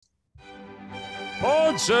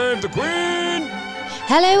Pod Save the Queen!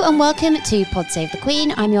 Hello and welcome to Pod Save the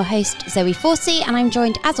Queen. I'm your host Zoe Forsey and I'm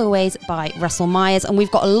joined as always by Russell Myers, and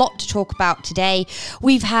we've got a lot to talk about today.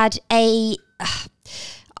 We've had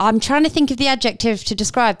I'm trying to think of the adjective to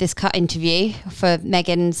describe this cut interview for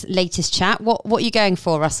Meghan's latest chat. What are you going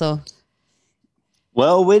for, Russell?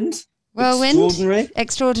 Whirlwind?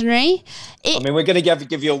 Extraordinary. I mean, we're going to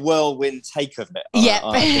give you a whirlwind take of it. Yeah.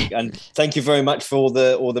 I think. And thank you very much for all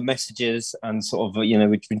the messages, and sort of,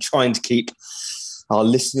 we've been trying to keep our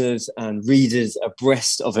listeners and readers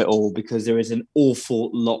abreast of it all, because there is an awful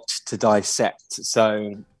lot to dissect.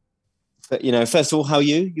 So, first of all, how are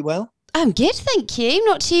you? You well? I'm good, thank you.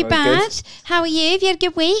 Not too bad. Good. How are you? Have you had a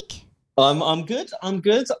good week? I'm good.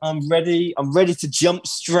 I'm ready. I'm ready to jump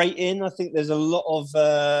straight in. I think there's a lot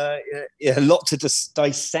to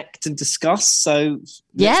dissect and discuss. So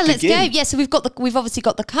let's go. Yeah, so we've obviously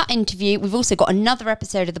got the cut interview. We've also got another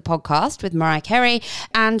episode of the podcast with Mariah Carey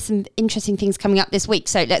and some interesting things coming up this week.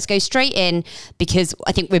 So let's go straight in, because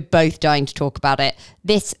I think we're both dying to talk about it.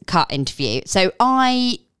 This cut interview. So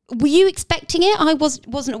were you expecting it? I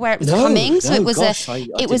wasn't aware it was coming, so it was a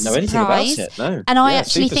surprise. And I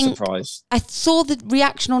actually think surprised. I saw the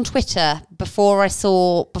reaction on Twitter before I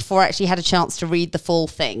actually had a chance to read the full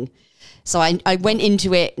thing. So I went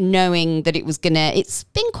into it knowing that it's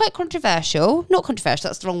been quite controversial. Not controversial,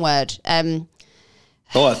 that's the wrong word.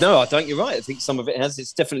 Oh, no, I think you're right. I think some of it has.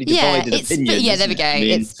 It's definitely divided opinion. Yeah, there we go. I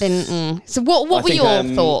mean, it's been... So what were your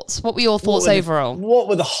thoughts? What were your thoughts overall? What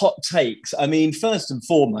were the hot takes? I mean, first and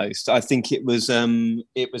foremost, I think it was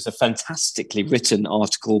a fantastically written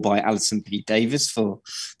article by Alison P. Davis for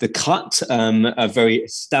The Cut, a very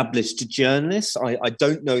established journalist. I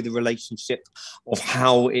don't know the relationship of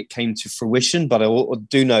how it came to fruition, but I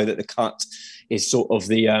do know that The Cut is sort of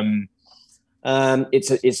the...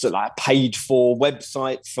 it's like a paid for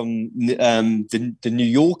website from the New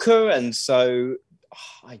Yorker, and so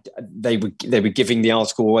they were giving the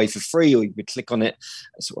article away for free, or you would click on it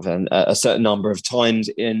sort of a certain number of times,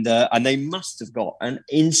 and they must have got an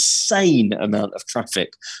insane amount of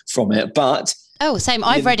traffic from it. But same.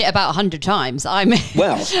 I've read it about 100 times. And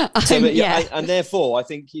therefore I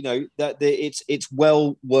think that it's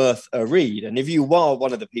well worth a read. And if you are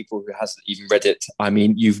one of the people who hasn't even read it, I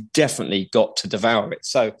mean, you've definitely got to devour it.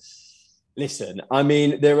 So, listen, I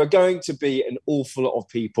mean, there are going to be an awful lot of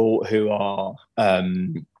people who are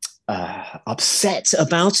upset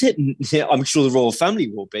about it. I'm sure the royal family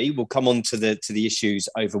will be. We'll come on to the issues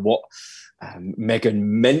over what Meghan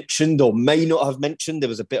mentioned or may not have mentioned. There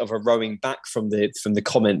was a bit of a rowing back from the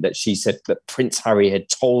comment that she said that Prince Harry had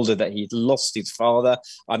told her that he'd lost his father.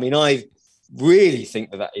 I mean, I really think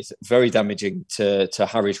that is very damaging to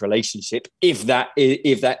Harry's relationship. If that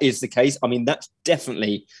is the case, I mean, that's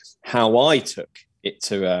definitely how I took it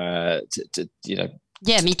to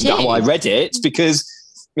Yeah, me too. How I read it, because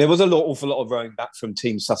there was awful lot of rowing back from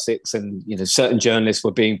Team Sussex, and certain journalists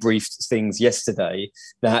were being briefed things yesterday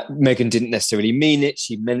that Meghan didn't necessarily mean it.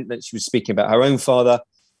 She meant that she was speaking about her own father.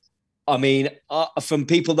 I mean, from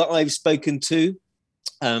people that I've spoken to,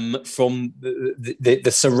 from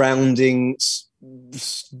the surrounding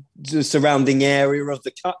area of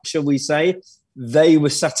the cut, shall we say, they were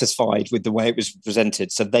satisfied with the way it was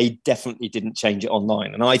presented. So they definitely didn't change it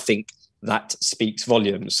online, and I think that speaks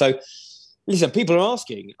volumes. So. Listen, people are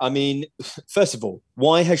asking, I mean, first of all,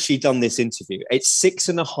 why has she done this interview? It's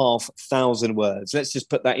 6,500 words. Let's just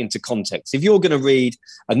put that into context. If you're going to read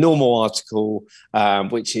a normal article,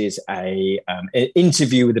 which is an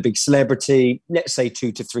interview with a big celebrity, let's say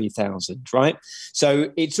 2,000 to 3,000, right?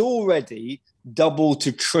 So it's already double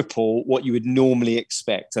to triple what you would normally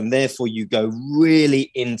expect. And therefore you go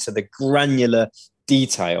really into the granular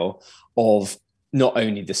detail of not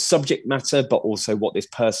only the subject matter, but also what this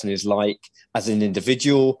person is like as an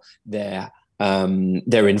individual, their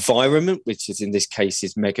environment, which is in this case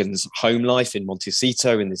is Meghan's home life in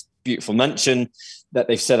Montecito, in this beautiful mansion that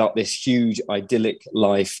they've set up this huge idyllic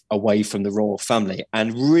life away from the royal family.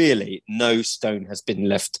 And really no stone has been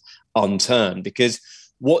left unturned, because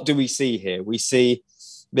what do we see here? We see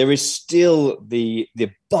there is still the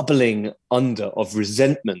bubbling under of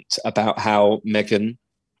resentment about how Meghan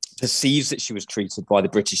perceives that she was treated by the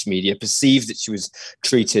British media, perceives that she was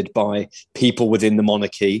treated by people within the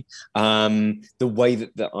monarchy. The way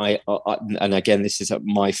that I and again, this is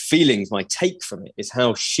my feelings, my take from it, is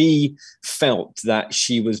how she felt that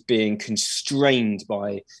she was being constrained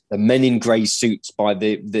by the men in grey suits, by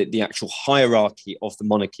the actual hierarchy of the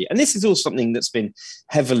monarchy. And this is all something that's been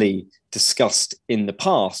heavily discussed in the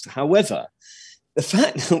past. However, the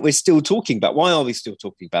fact that we're still talking about, why are we still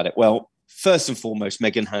talking about it? Well, first and foremost,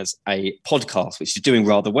 Meghan has a podcast, which is doing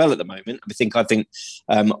rather well at the moment. I think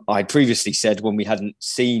I previously said when we hadn't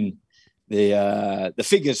seen the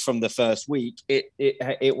figures from the first week,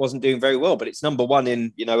 it wasn't doing very well, but it's number one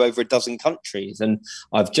in over a dozen countries. And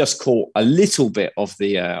I've just caught a little bit of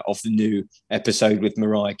the new episode with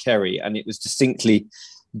Mariah Carey, and it was distinctly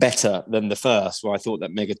better than the first, where I thought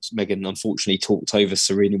that Meghan unfortunately talked over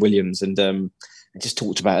Serena Williams and just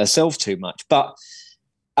talked about herself too much. But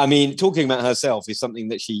I mean, talking about herself is something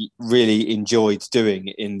that she really enjoyed doing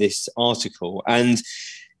in this article. And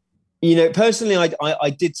personally, I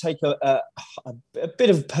did take a bit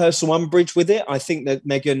of personal umbrage with it. I think that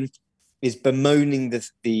Meghan is bemoaning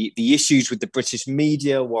the issues with the British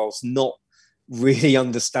media whilst not really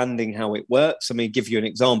understanding how it works. I mean, give you an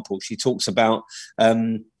example. She talks about,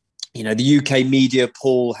 the UK media,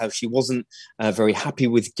 Paul, how she wasn't very happy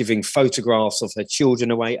with giving photographs of her children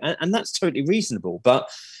away. And that's totally reasonable. But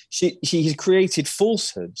she has created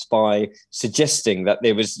falsehoods by suggesting that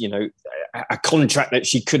there was, a contract that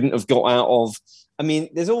she couldn't have got out of. I mean,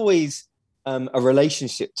 there's always a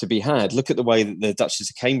relationship to be had. Look at the way that the Duchess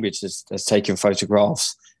of Cambridge has taken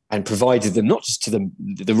photographs and provided them not just to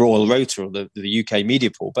the Royal Rota or the UK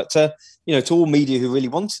media pool, but to all media who really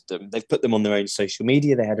wanted them. They've put them on their own social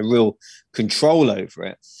media. They had a real control over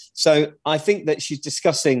it. So I think that she's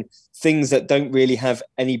discussing things that don't really have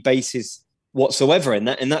any basis whatsoever in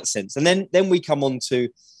that sense. And then we come on to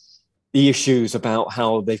the issues about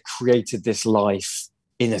how they've created this life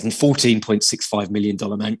in a $14.65 million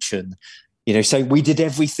mansion. So we did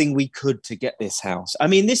everything we could to get this house. I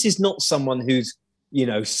mean, this is not someone who's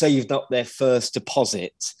saved up their first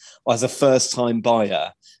deposit as a first-time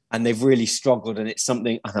buyer, and they've really struggled. And it's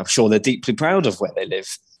something, and I'm sure they're deeply proud of where they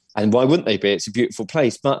live. And why wouldn't they be? It's a beautiful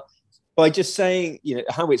place. But by just saying,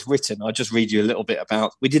 how it's written, I'll just read you a little bit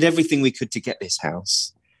about, we did everything we could to get this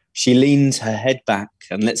house. She leans her head back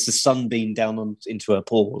and lets the sun beam down into her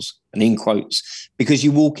pores, and in quotes, because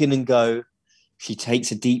you walk in and go, she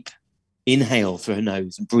takes a deep inhale through her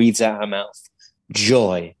nose and breathes out her mouth.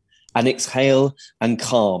 Joy. And exhale and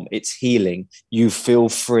calm. It's healing. You feel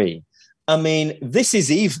free. I mean, this is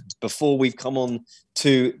even before we've come on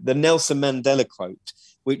to the Nelson Mandela quote,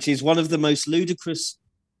 which is one of the most ludicrous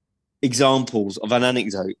examples of an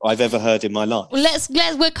anecdote I've ever heard in my life.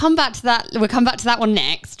 Well, we'll come back to that. We'll come back to that one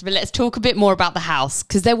next. But let's talk a bit more about the house,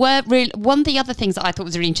 because there were one of the other things that I thought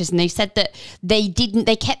was really interesting. They said that they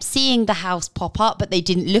kept seeing the house pop up, but they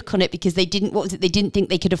didn't look on it because they didn't. What was it? They didn't think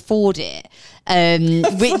they could afford it.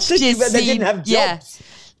 Which just they didn't have jobs. Yeah.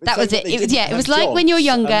 That was it. It was like when you're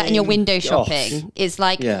younger and you're window shopping. Gosh. It's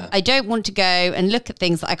like, I don't want to go and look at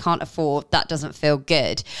things that I can't afford. That doesn't feel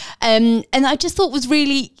good. And I just thought was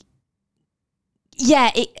really.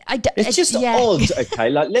 It's just odd.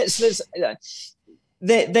 Okay, like let's.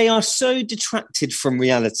 They are so detracted from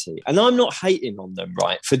reality, and I'm not hating on them,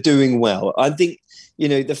 right, for doing well. I think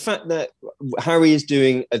the fact that Harry is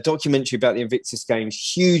doing a documentary about the Invictus Games,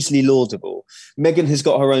 hugely laudable. Meghan has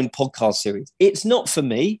got her own podcast series. It's not for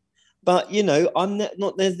me, but I'm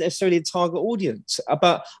not necessarily a target audience.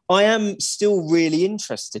 But I am still really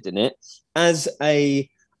interested in it as a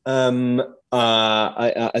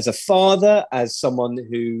father, as someone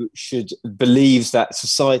who believes that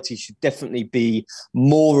society should definitely be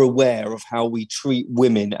more aware of how we treat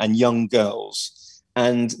women and young girls.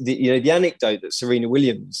 And the anecdote that Serena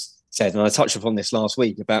Williams said, and I touched upon this last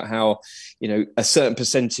week, about how a certain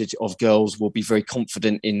percentage of girls will be very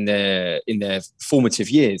confident in their formative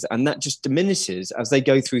years, and that just diminishes as they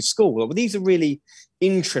go through school. Well, these are really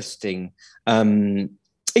interesting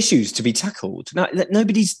issues to be tackled. Now,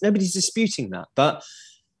 nobody's disputing that, but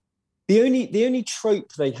the only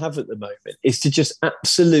trope they have at the moment is to just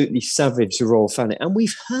absolutely savage the royal family, and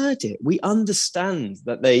we've heard it. We understand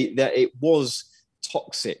that it was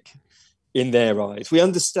toxic in their eyes. We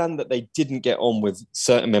understand that they didn't get on with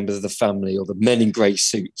certain members of the family or the men in grey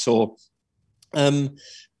suits, but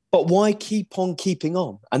why keep on keeping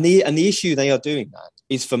on? And the issue they are doing that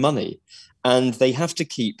is for money, and they have to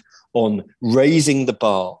keep on raising the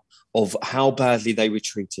bar of how badly they were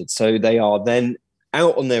treated. So they are then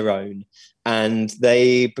out on their own and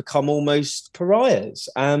they become almost pariahs.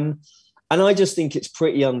 And I just think it's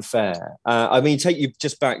pretty unfair. I mean, take you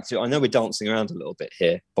just back to, I know we're dancing around a little bit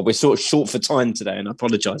here, but we're sort of short for time today, and I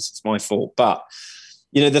apologise, it's my fault. But,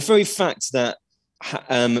 the very fact that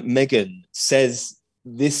Meghan says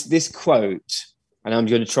this quote, and I'm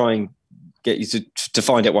going to try and get you to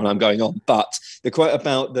find out what I'm going on, but the quote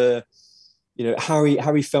about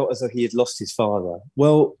Harry felt as though he had lost his father.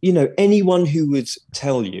 Well, anyone who would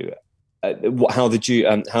tell you how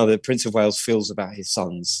the Prince of Wales feels about his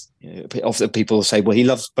sons often people say, well, he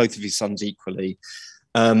loves both of his sons equally.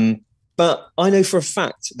 But I know for a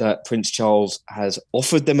fact that Prince Charles has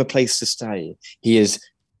offered them a place to stay. He has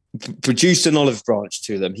produced an olive branch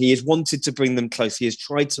to them. He has wanted to bring them close. He has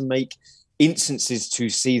tried to make instances to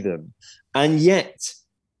see them. And yet,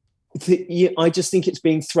 I just think it's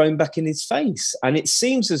being thrown back in his face. And it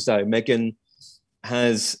seems as though Meghan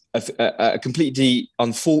has a completely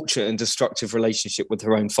unfortunate and destructive relationship with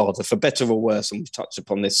her own father, for better or worse. And we've touched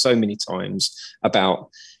upon this so many times about,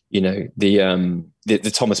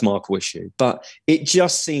 the Thomas Markle issue. But it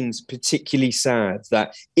just seems particularly sad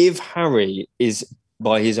that if Harry is,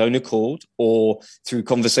 by his own accord or through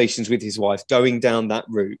conversations with his wife, going down that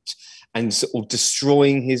route and sort of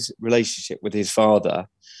destroying his relationship with his father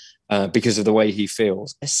because of the way he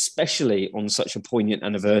feels, especially on such a poignant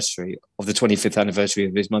anniversary of the 25th anniversary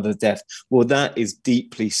of his mother's death, well, that is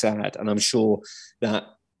deeply sad. And I'm sure that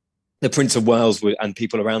the Prince of Wales and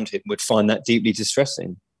people around him would find that deeply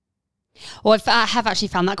distressing. Well, I have actually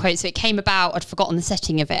found that quote. So it came about, I'd forgotten the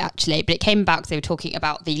setting of it actually, but it came about because they were talking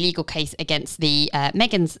about the legal case against the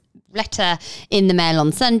Meghan's letter in the Mail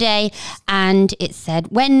on Sunday. And it said,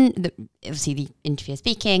 obviously the interviewer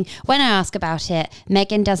speaking, when I ask about it,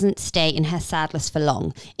 Meghan doesn't stay in her sadness for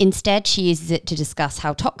long. Instead, she uses it to discuss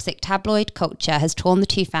how toxic tabloid culture has torn the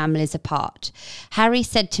two families apart. Harry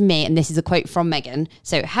said to me, and this is a quote from Meghan,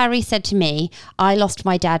 so Harry said to me, I lost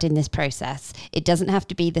my dad in this process. It doesn't have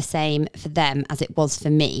to be the same for them as it was for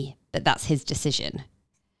me, but that's his decision.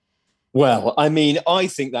 Well, I mean, I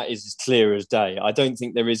think that is as clear as day. I don't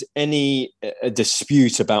think there is any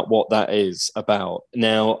dispute about what that is about.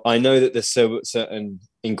 Now, I know that there's certain,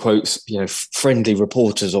 in quotes, friendly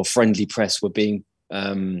reporters or friendly press were being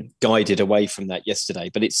guided away from that yesterday,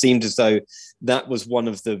 but it seemed as though that was one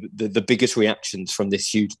of the biggest reactions from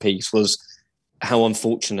this huge piece, was how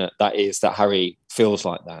unfortunate that is that Harry feels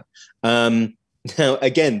like that. Now,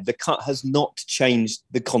 again, the cut has not changed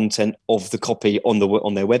the content of the copy on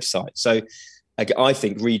their website. So I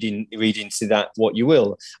think reading to that what you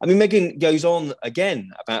will. I mean, Meghan goes on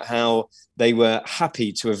again about how they were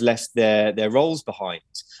happy to have left their roles behind.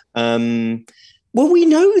 Well, we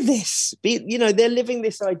know this. They're living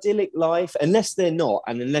this idyllic life, unless they're not,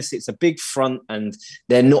 and unless it's a big front and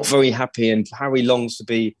they're not very happy and Harry longs to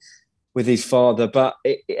be with his father, but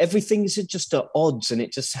everything is just at odds, and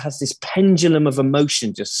it just has this pendulum of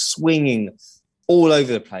emotion just swinging all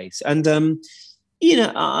over the place. And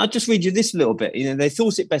I'll just read you this a little bit. They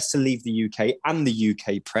thought it best to leave the UK and the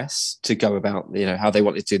UK press to go about how they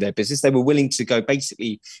wanted to do their business. They were willing to go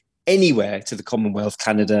basically anywhere to the Commonwealth,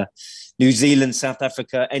 Canada, New Zealand, South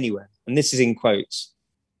Africa, anywhere. And this is in quotes.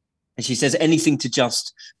 And she says, anything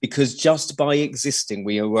because just by existing,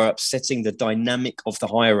 we were upsetting the dynamic of the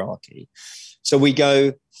hierarchy. So we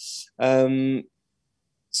go, So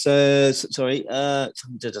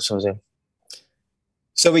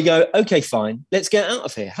we go, okay, fine, let's get out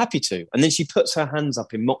of here. Happy to. And then she puts her hands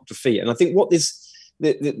up in mock defeat. And I think what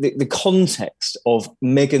the context of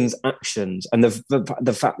Meghan's actions and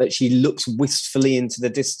the fact that she looks wistfully into the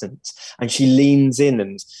distance and she leans in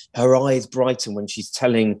and her eyes brighten when she's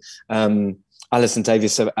telling Alison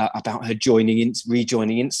Davies about her rejoining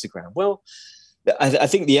Instagram. Well, I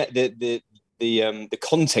think the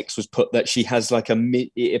context was put that she has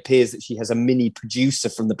it appears that she has a mini producer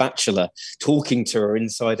from The Bachelor talking to her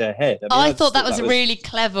inside her head. I thought that was a really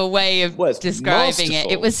clever way of describing it.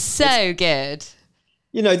 It was so good.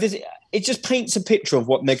 It just paints a picture of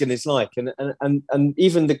what Meghan is like, and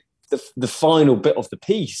even the final bit of the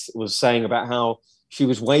piece was saying about how she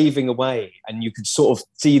was waving away, and you could sort of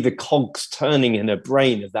see the cogs turning in her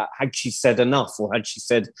brain of that. Had she said enough, or had she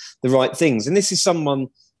said the right things? And this is someone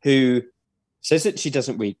who says that she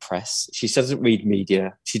doesn't read press, she doesn't read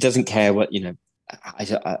media, she doesn't care what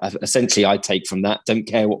essentially, I take from that, don't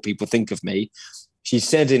care what people think of me. She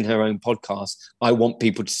said in her own podcast, I want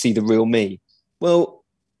people to see the real me. Well,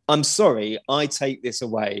 I'm sorry, I take this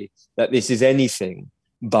away that this is anything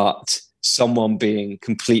but someone being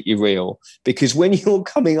completely real. Because when you're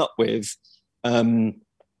coming up with, again,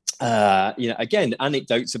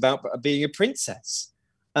 anecdotes about being a princess,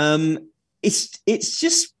 it's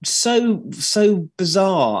just so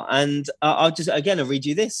bizarre. And I'll read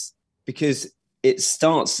you this, because it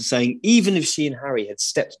starts saying, even if she and Harry had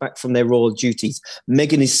stepped back from their royal duties,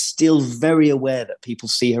 Meghan is still very aware that people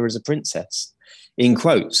see her as a princess. In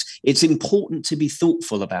quotes, it's important to be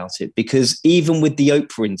thoughtful about it, because even with the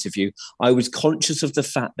Oprah interview, I was conscious of the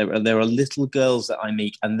fact that there are little girls that I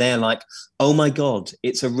meet and they're like, oh my God,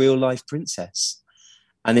 it's a real life princess.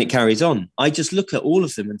 And it carries on. I just look at all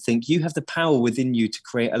of them and think, you have the power within you to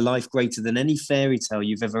create a life greater than any fairy tale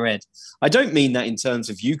you've ever read. I don't mean that in terms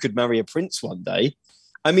of you could marry a prince one day.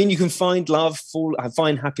 I mean, you can find love,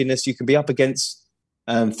 find happiness. You can be up against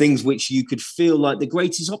things which you could feel like the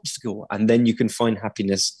greatest obstacle, and then you can find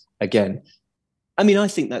happiness again. I mean, I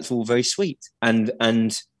think that's all very sweet, and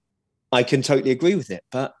I can totally agree with it.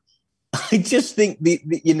 But I just think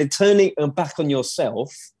turning back on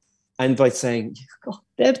yourself, and by saying, God,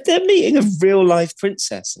 they're meeting a real life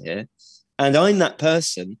princess here, and I'm that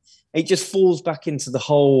person, it just falls back into the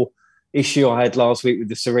whole issue I had last week with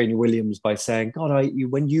the Serena Williams by saying, God,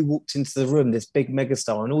 when you walked into the room, this big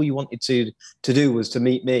megastar, and all you wanted to do was to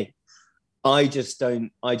meet me. I just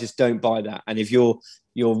don't buy that. And if you're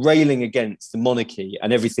railing against the monarchy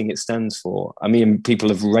and everything it stands for, I mean, people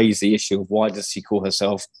have raised the issue of why does she call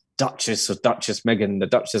herself Duchess or Duchess Meghan, the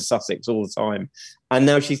Duchess of Sussex all the time. And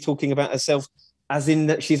now she's talking about herself as in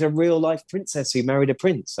that she's a real life princess who married a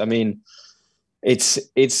prince. I mean,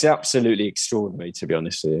 it's absolutely extraordinary, to be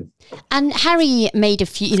honest with you. And Harry made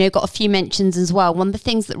got a few mentions as well. One of the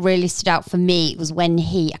things that really stood out for me was when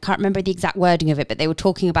I can't remember the exact wording of it, but they were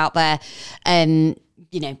talking about their,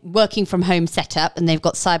 working from home setup, and they've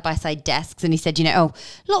got side-by-side desks. And he said,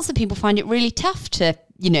 lots of people find it really tough to,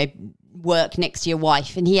 work next to your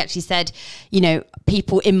wife. And he actually said,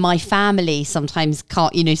 people in my family sometimes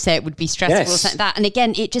can't, say it would be stressful or something like that. And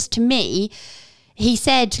again, it just, to me, he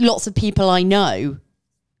said lots of people I know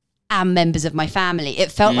and members of my family.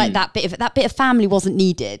 It felt like that bit of family wasn't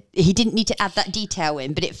needed. He didn't need to add that detail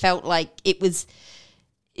in, but it felt like it was.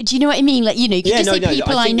 Do you know what I mean? Like, you could just say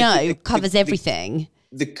people I know covers everything.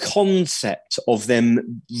 The concept of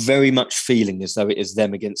them very much feeling as though it is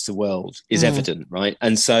them against the world is evident, right?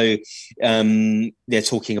 And so they're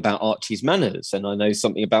talking about Archie's manners. And I know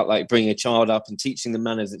something about like bringing a child up and teaching them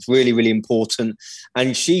manners. It's really, really important.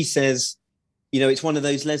 And she says, it's one of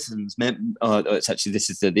those lessons. It's actually, this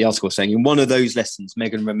is the article saying, in one of those lessons,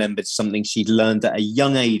 Meghan remembered something she'd learned at a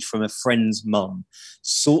young age from a friend's mum.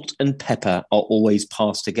 Salt and pepper are always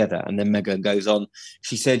passed together. And then Meghan goes on.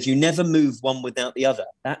 She said, you never move one without the other.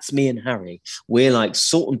 That's me and Harry. We're like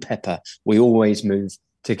salt and pepper. We always move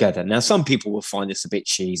together. Now, some people will find this a bit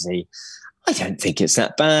cheesy. I don't think it's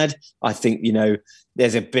that bad. I think,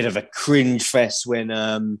 there's a bit of a cringe fest when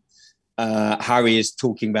Harry is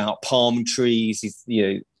talking about palm trees.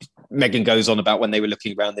 Meghan goes on about when they were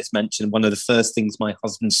looking around this mansion. One of the first things my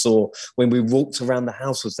husband saw when we walked around the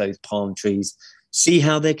house was those palm trees. See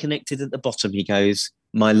how they're connected at the bottom, he goes.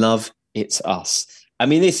 My love, it's us. I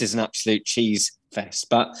mean, this is an absolute cheese fest,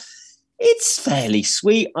 but it's fairly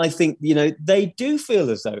sweet. I think, they do feel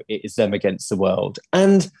as though it is them against the world.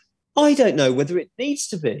 And I don't know whether it needs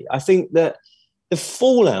to be. I think that the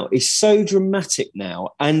fallout is so dramatic now,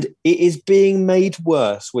 and it is being made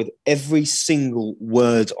worse with every single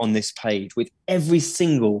word on this page, with every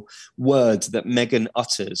single word that Meghan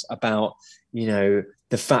utters about,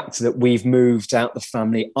 the fact that we've moved out the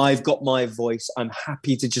family. I've got my voice. I'm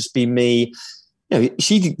happy to just be me.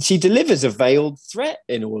 She delivers a veiled threat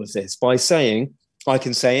in all of this by saying, I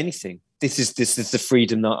can say anything. This is the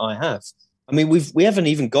freedom that I have. I mean, we haven't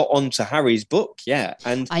even got on to Harry's book yet,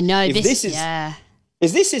 and I know if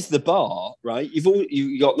this is the bar, right?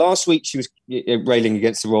 You got last week. She was railing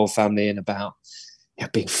against the royal family and about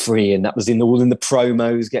being free, and that was all in the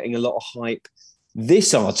promos, getting a lot of hype.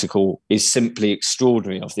 This article is simply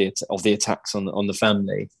extraordinary of the attacks on the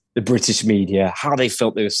family, the British media, how they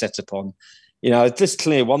felt they were set upon. Just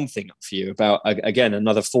clear one thing up for you about again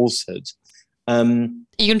another falsehood. Are you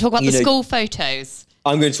going to talk about the school photos?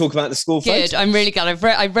 I'm going to talk about the school photos. Good. I'm really glad.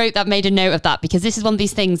 I wrote that, made a note of that, because this is one of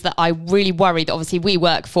these things that I really worry that obviously we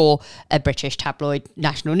work for a British tabloid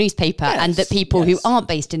national newspaper, and that people who aren't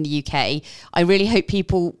based in the UK, I really hope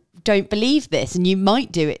people don't believe this, and you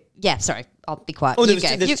might do it. Yeah, sorry. I'll be quiet.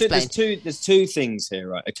 There's two things here,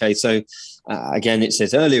 right? Okay, so again, it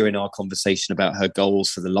says earlier in our conversation about her goals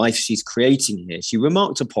for the life she's creating here, she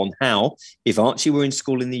remarked upon how, if Archie were in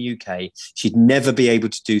school in the UK, she'd never be able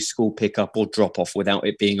to do school pickup or drop off without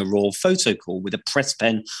it being a royal photo call with a press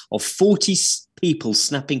pen of 40 people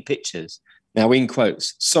snapping pictures. Now, in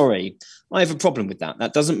quotes, sorry, I have a problem with that.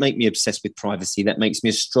 That doesn't make me obsessed with privacy. That makes me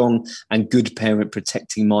a strong and good parent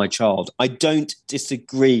protecting my child. I don't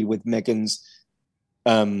disagree with Meghan's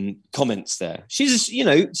comments there.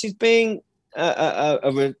 She's being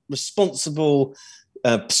a responsible,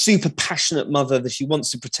 super passionate mother that she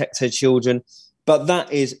wants to protect her children. But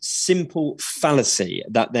that is simple fallacy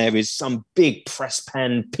that there is some big press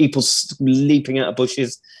pen, people leaping out of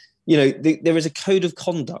bushes. There is a code of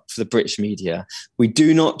conduct for the British media. We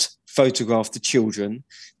do not photograph the children.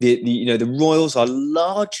 The royals are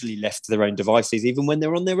largely left to their own devices, even when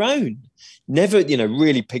they're on their own. Never,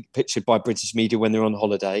 really pictured by British media when they're on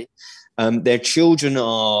holiday. Their children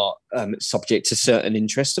are subject to certain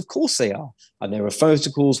interests. Of course they are. And there are photo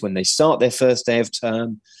calls when they start their first day of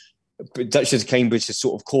term. Duchess of Cambridge has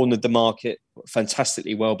sort of cornered the market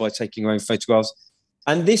fantastically well by taking her own photographs.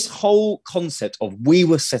 And this whole concept of we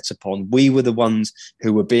were set upon, we were the ones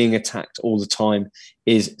who were being attacked all the time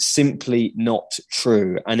is simply not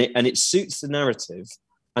true. And it suits the narrative.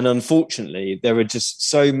 And unfortunately, there are just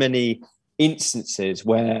so many instances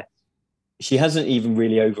where she hasn't even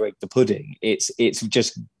really over-egged the pudding. It's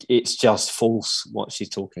just false what she's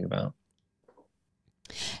talking about.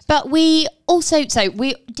 But we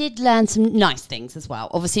did learn some nice things as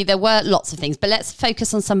well. Obviously, there were lots of things, but let's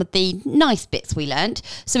focus on some of the nice bits we learned.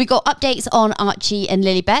 So we got updates on Archie and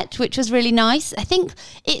Lilibet, which was really nice. I think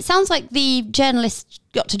it sounds like the journalist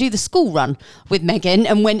got to do the school run with Meghan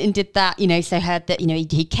and went and did that, so heard that,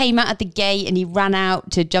 he came out at the gate and he ran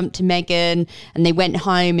out to jump to Meghan and they went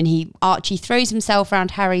home and Archie throws himself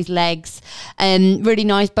around Harry's legs. Really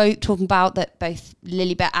nice, both talking about that both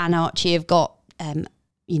Lilibet and Archie have got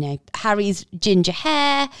Harry's ginger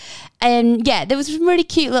hair, and there was some really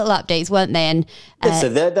cute little updates, weren't they? And so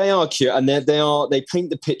they are cute, and they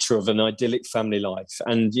paint the picture of an idyllic family life,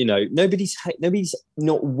 and nobody's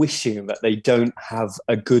not wishing that they don't have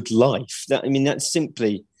a good life. That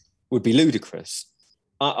simply would be ludicrous.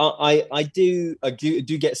 I do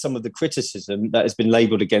get some of the criticism that has been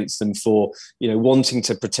labelled against them for wanting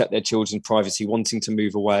to protect their children's privacy, wanting to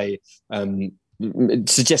move away.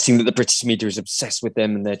 Suggesting that the British media is obsessed with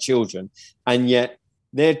them and their children, and yet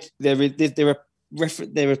there are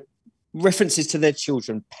references to their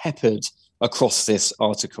children peppered across this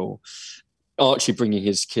article. Archie bringing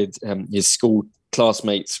his kid, his school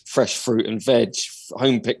classmates, fresh fruit and veg,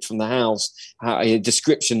 home picked from the house,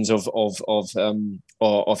 descriptions of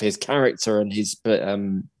his character and his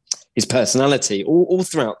personality, all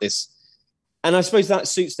throughout this. And I suppose that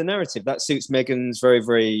suits the narrative. That suits Meghan's very,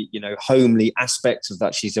 very, homely aspect of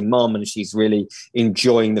that. She's a mum and she's really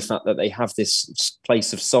enjoying the fact that they have this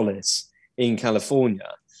place of solace in California.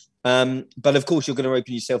 But of course, you're going to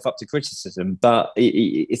open yourself up to criticism. But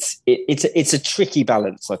it's a tricky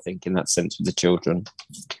balance, I think, in that sense with the children.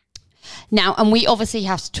 Now, and we obviously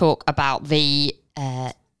have to talk about the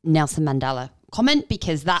Nelson Mandela comment,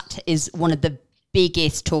 because that is one of the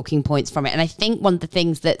biggest talking points from it. And I think one of the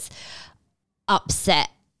things that's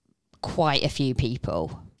upset quite a few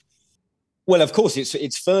people. Well, of course,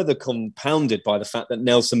 it's further compounded by the fact that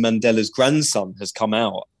Nelson Mandela's grandson has come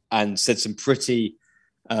out and said some pretty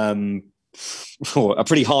a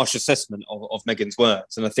pretty harsh assessment of Meghan's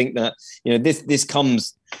words. And I think that this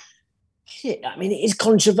comes. It is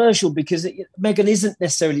controversial because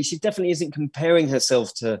Meghan she definitely isn't comparing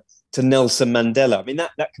herself to Nelson Mandela.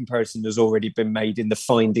 That comparison has already been made in the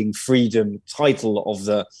Finding Freedom title of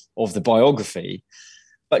the biography.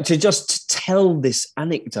 But to just tell this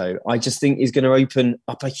anecdote, I just think is going to open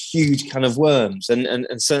up a huge can of worms. And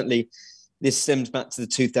certainly this stems back to the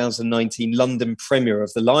 2019 London premiere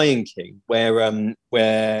of The Lion King, where Meghan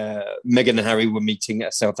and Harry were meeting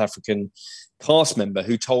a South African cast member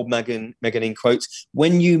who told Meghan in quotes,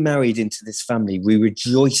 "When you married into this family, we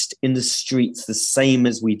rejoiced in the streets the same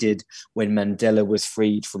as we did when Mandela was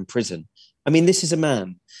freed from prison." This is a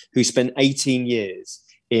man who spent 18 years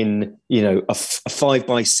in, a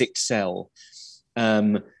 5x6 cell,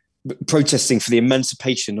 protesting for the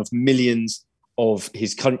emancipation of millions of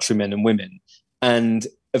his countrymen and women, and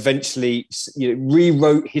eventually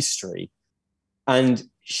rewrote history. And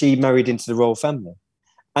she married into the royal family.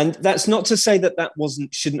 And that's not to say that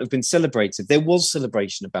shouldn't have been celebrated. There was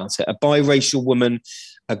celebration about it. A biracial woman,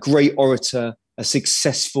 a great orator, a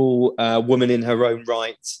successful woman in her own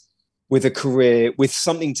right, with a career, with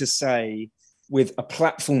something to say, with a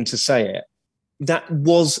platform to say it. That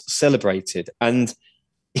was celebrated. And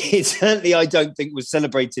it certainly, I don't think, was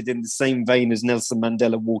celebrated in the same vein as Nelson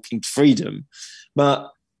Mandela walking to freedom. But,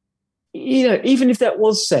 even if that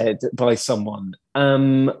was said by someone,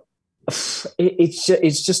 it's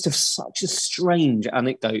just such a strange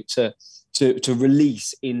anecdote to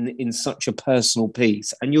release in such a personal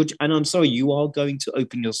piece, and I'm sorry, you are going to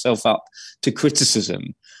open yourself up to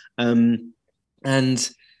criticism, and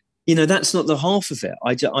that's not the half of it.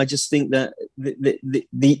 I just think that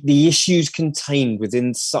the issues contained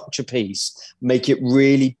within such a piece make it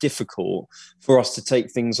really difficult for us to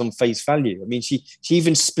take things on face value. She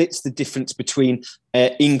even splits the difference between,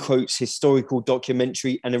 in quotes, historical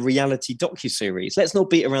documentary and a reality docuseries. Let's not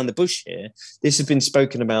beat around the bush here. This has been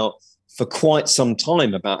spoken about for quite some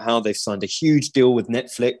time, about how they've signed a huge deal with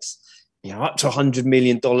Netflix up to $100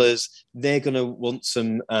 million. They're going to want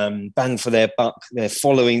some bang for their buck. They're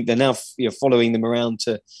now following them around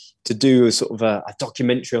to do a sort of a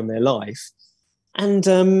documentary on their life. And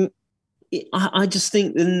I just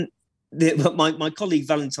think my colleague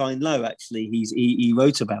Valentine Lowe, actually, he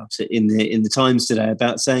wrote about it in the Times today,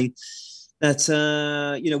 about saying that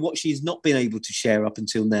what she's not been able to share up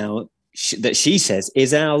until now, that she says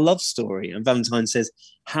is our love story. And Valentine says,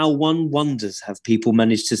 how one wonders have people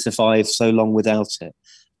managed to survive so long without it.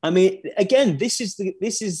 I mean, again, this is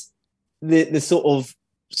the sort of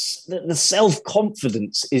the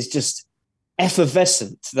self-confidence is just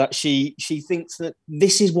effervescent, that she thinks that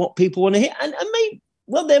this is what people want to hear. And maybe,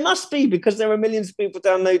 well, there must be, because there are millions of people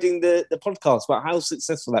downloading the podcast, but how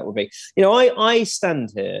successful that would be. I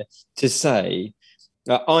stand here to say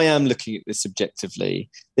I am looking at this objectively.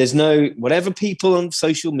 There's no, whatever people on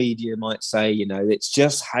social media might say, it's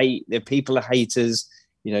just hate. People are haters.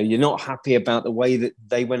 You're not happy about the way that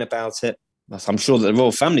they went about it. I'm sure that the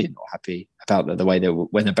royal family are not happy about the way they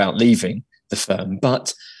went about leaving the firm.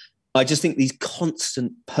 But I just think these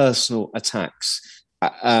constant personal attacks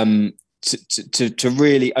to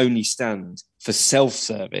really only stand for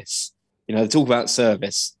self-service. They talk about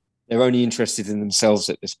service. They're only interested in themselves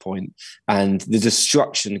at this point, and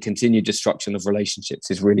the continued destruction of relationships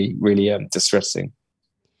is really, really distressing.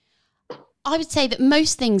 I would say that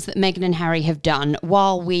most things that Meghan and Harry have done,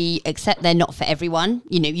 while we accept they're not for everyone,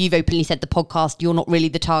 you've openly said the podcast, you're not really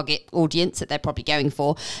the target audience that they're probably going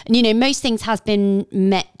for. And, most things has been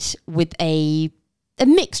met with a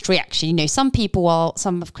mixed reaction. Some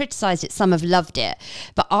have criticised it, some have loved it.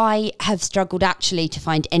 But I have struggled actually to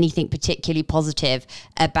find anything particularly positive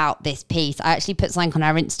about this piece. I actually put something on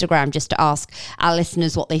our Instagram just to ask our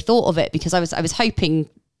listeners what they thought of it, because I was hoping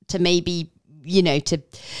to maybe to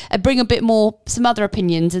bring a bit more, some other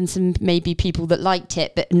opinions and some maybe people that liked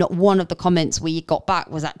it, but not one of the comments we got back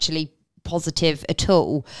was actually positive at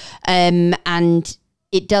all. And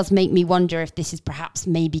it does make me wonder if this is perhaps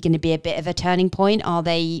maybe going to be a bit of a turning point. Are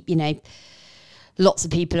they, lots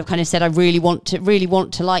of people have kind of said, I really want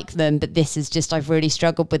to like them, but this is just, I've really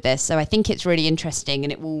struggled with this. So I think it's really interesting,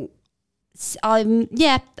 and it will,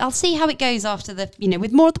 I'll see how it goes after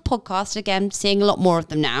with more of the podcast, again, seeing a lot more of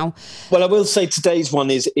them now. Well, I will say today's one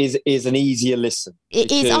is an easier listen.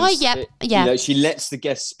 It is. She lets the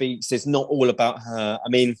guest speak. It's not all about her. I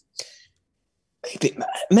mean,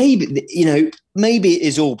 maybe it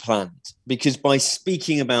is all planned, because by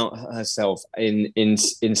speaking about herself in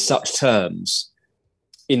such terms,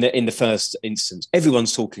 in the first instance,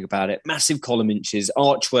 everyone's talking about it. Massive column inches,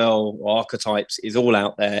 Archwell or Archetypes is all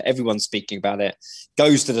out there. Everyone's speaking about it.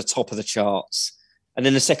 Goes to the top of the charts, and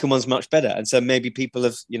then the second one's much better. And so maybe people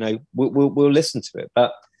have, will listen to it.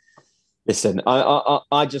 But listen,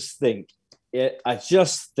 I just think.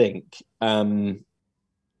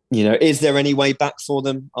 Is there any way back for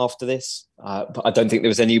them after this? I don't think there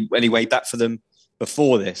was any way back for them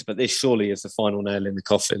before this, but this surely is the final nail in the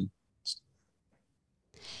coffin.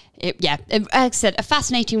 Like I said, a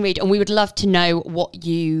fascinating read, and we would love to know what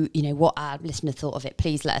what our listener thought of it.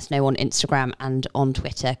 Please let us know on Instagram and on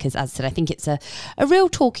Twitter, because as I said, I think it's a real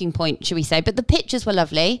talking point, should we say. But the pictures were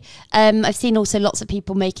lovely. I've seen also lots of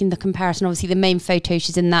people making the comparison. Obviously, the main photo,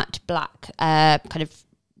 she's in that black kind of,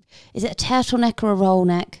 is it a turtleneck or a roll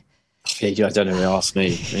neck? Yeah, I don't know. Ask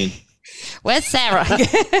me. I mean, where's Sarah?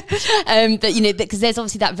 But because there's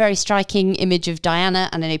obviously that very striking image of Diana,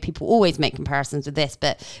 and I know people always make comparisons with this,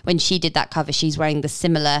 but when she did that cover, she's wearing the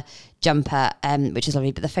similar jumper, which is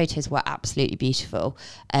lovely. But the photos were absolutely beautiful.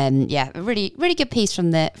 A really, really good piece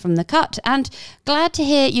from the cut, and glad to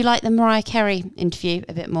hear you like the Mariah Carey interview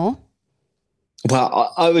a bit more.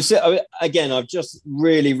 Well, I've just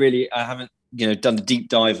really, I haven't done a deep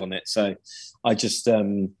dive on it, so I just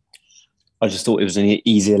thought it was an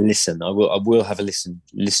easier listen. I will have a listen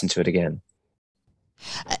to it again.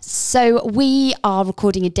 So we are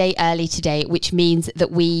recording a day early today, which means that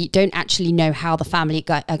we don't actually know how the family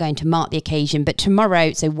are going to mark the occasion. But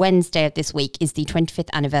tomorrow, so Wednesday of this week, is the 25th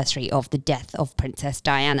anniversary of the death of Princess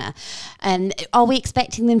Diana. And are we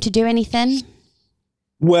expecting them to do anything?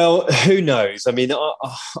 Well, who knows? I mean,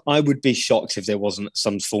 I would be shocked if there wasn't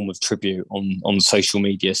some form of tribute on social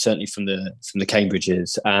media, certainly from the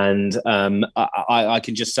Cambridges. And I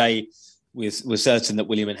can just say we're certain that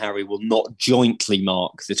William and Harry will not jointly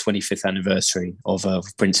mark the 25th anniversary of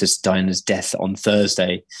Princess Diana's death on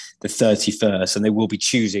Thursday, the 31st, and they will be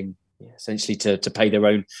choosing essentially to pay their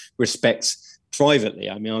own respects privately.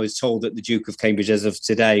 I mean, I was told that the Duke of Cambridge, as of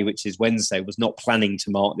today, which is Wednesday, was not planning to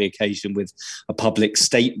mark the occasion with a public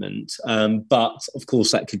statement. But of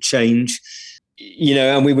course, that could change.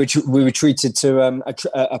 and we were treated to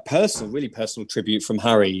a really personal tribute from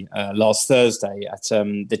Harry last Thursday at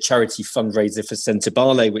the charity fundraiser for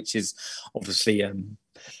Sentebale, which is obviously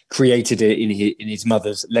created in his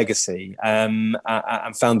mother's legacy and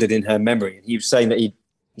founded in her memory. And he was saying that he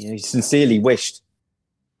sincerely wished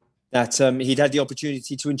that he'd had the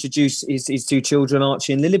opportunity to introduce his two children,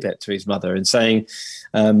 Archie and Lilibet, to his mother, and saying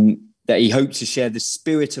that he hoped to share the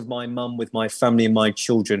spirit of my mum with my family and my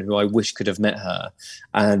children, who I wish could have met her.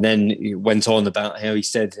 And then he went on about how he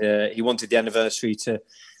said he wanted the anniversary to,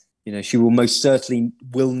 she will most certainly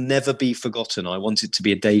will never be forgotten. I want it to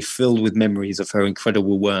be a day filled with memories of her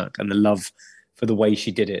incredible work and the love for the way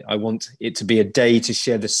she did it. I want it to be a day to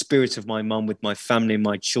share the spirit of my mum with my family and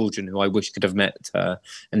my children, who I wish could have met her.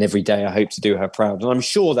 And every day I hope to do her proud. And I'm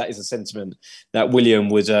sure that is a sentiment that William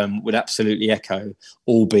would absolutely echo,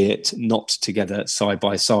 albeit not together side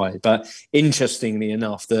by side. But interestingly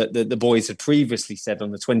enough, the boys had previously said on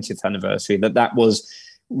the 20th anniversary that was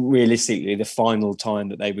realistically the final time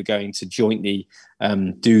that they were going to jointly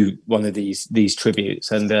do one of these tributes.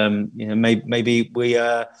 And maybe we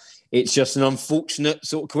it's just an unfortunate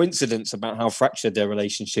sort of coincidence about how fractured their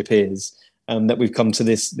relationship is, that we've come to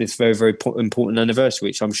this very, very important anniversary,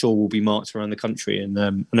 which I'm sure will be marked around the country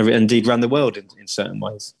and indeed around the world in certain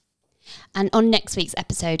ways. And on next week's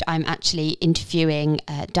episode, I'm actually interviewing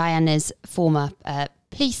Diana's former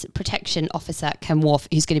police protection officer, Ken Worf,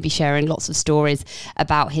 who's going to be sharing lots of stories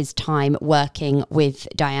about his time working with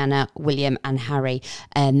Diana, William and Harry.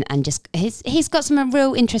 And just he's got some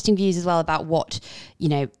real interesting views as well about what,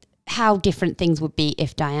 how different things would be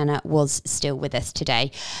if Diana was still with us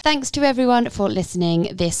today. Thanks to everyone for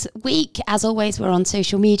listening this week. As always, we're on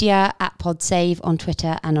social media at PodSave on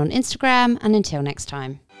Twitter and on Instagram. And until next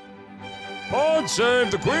time. Pod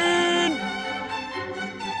save the Queen!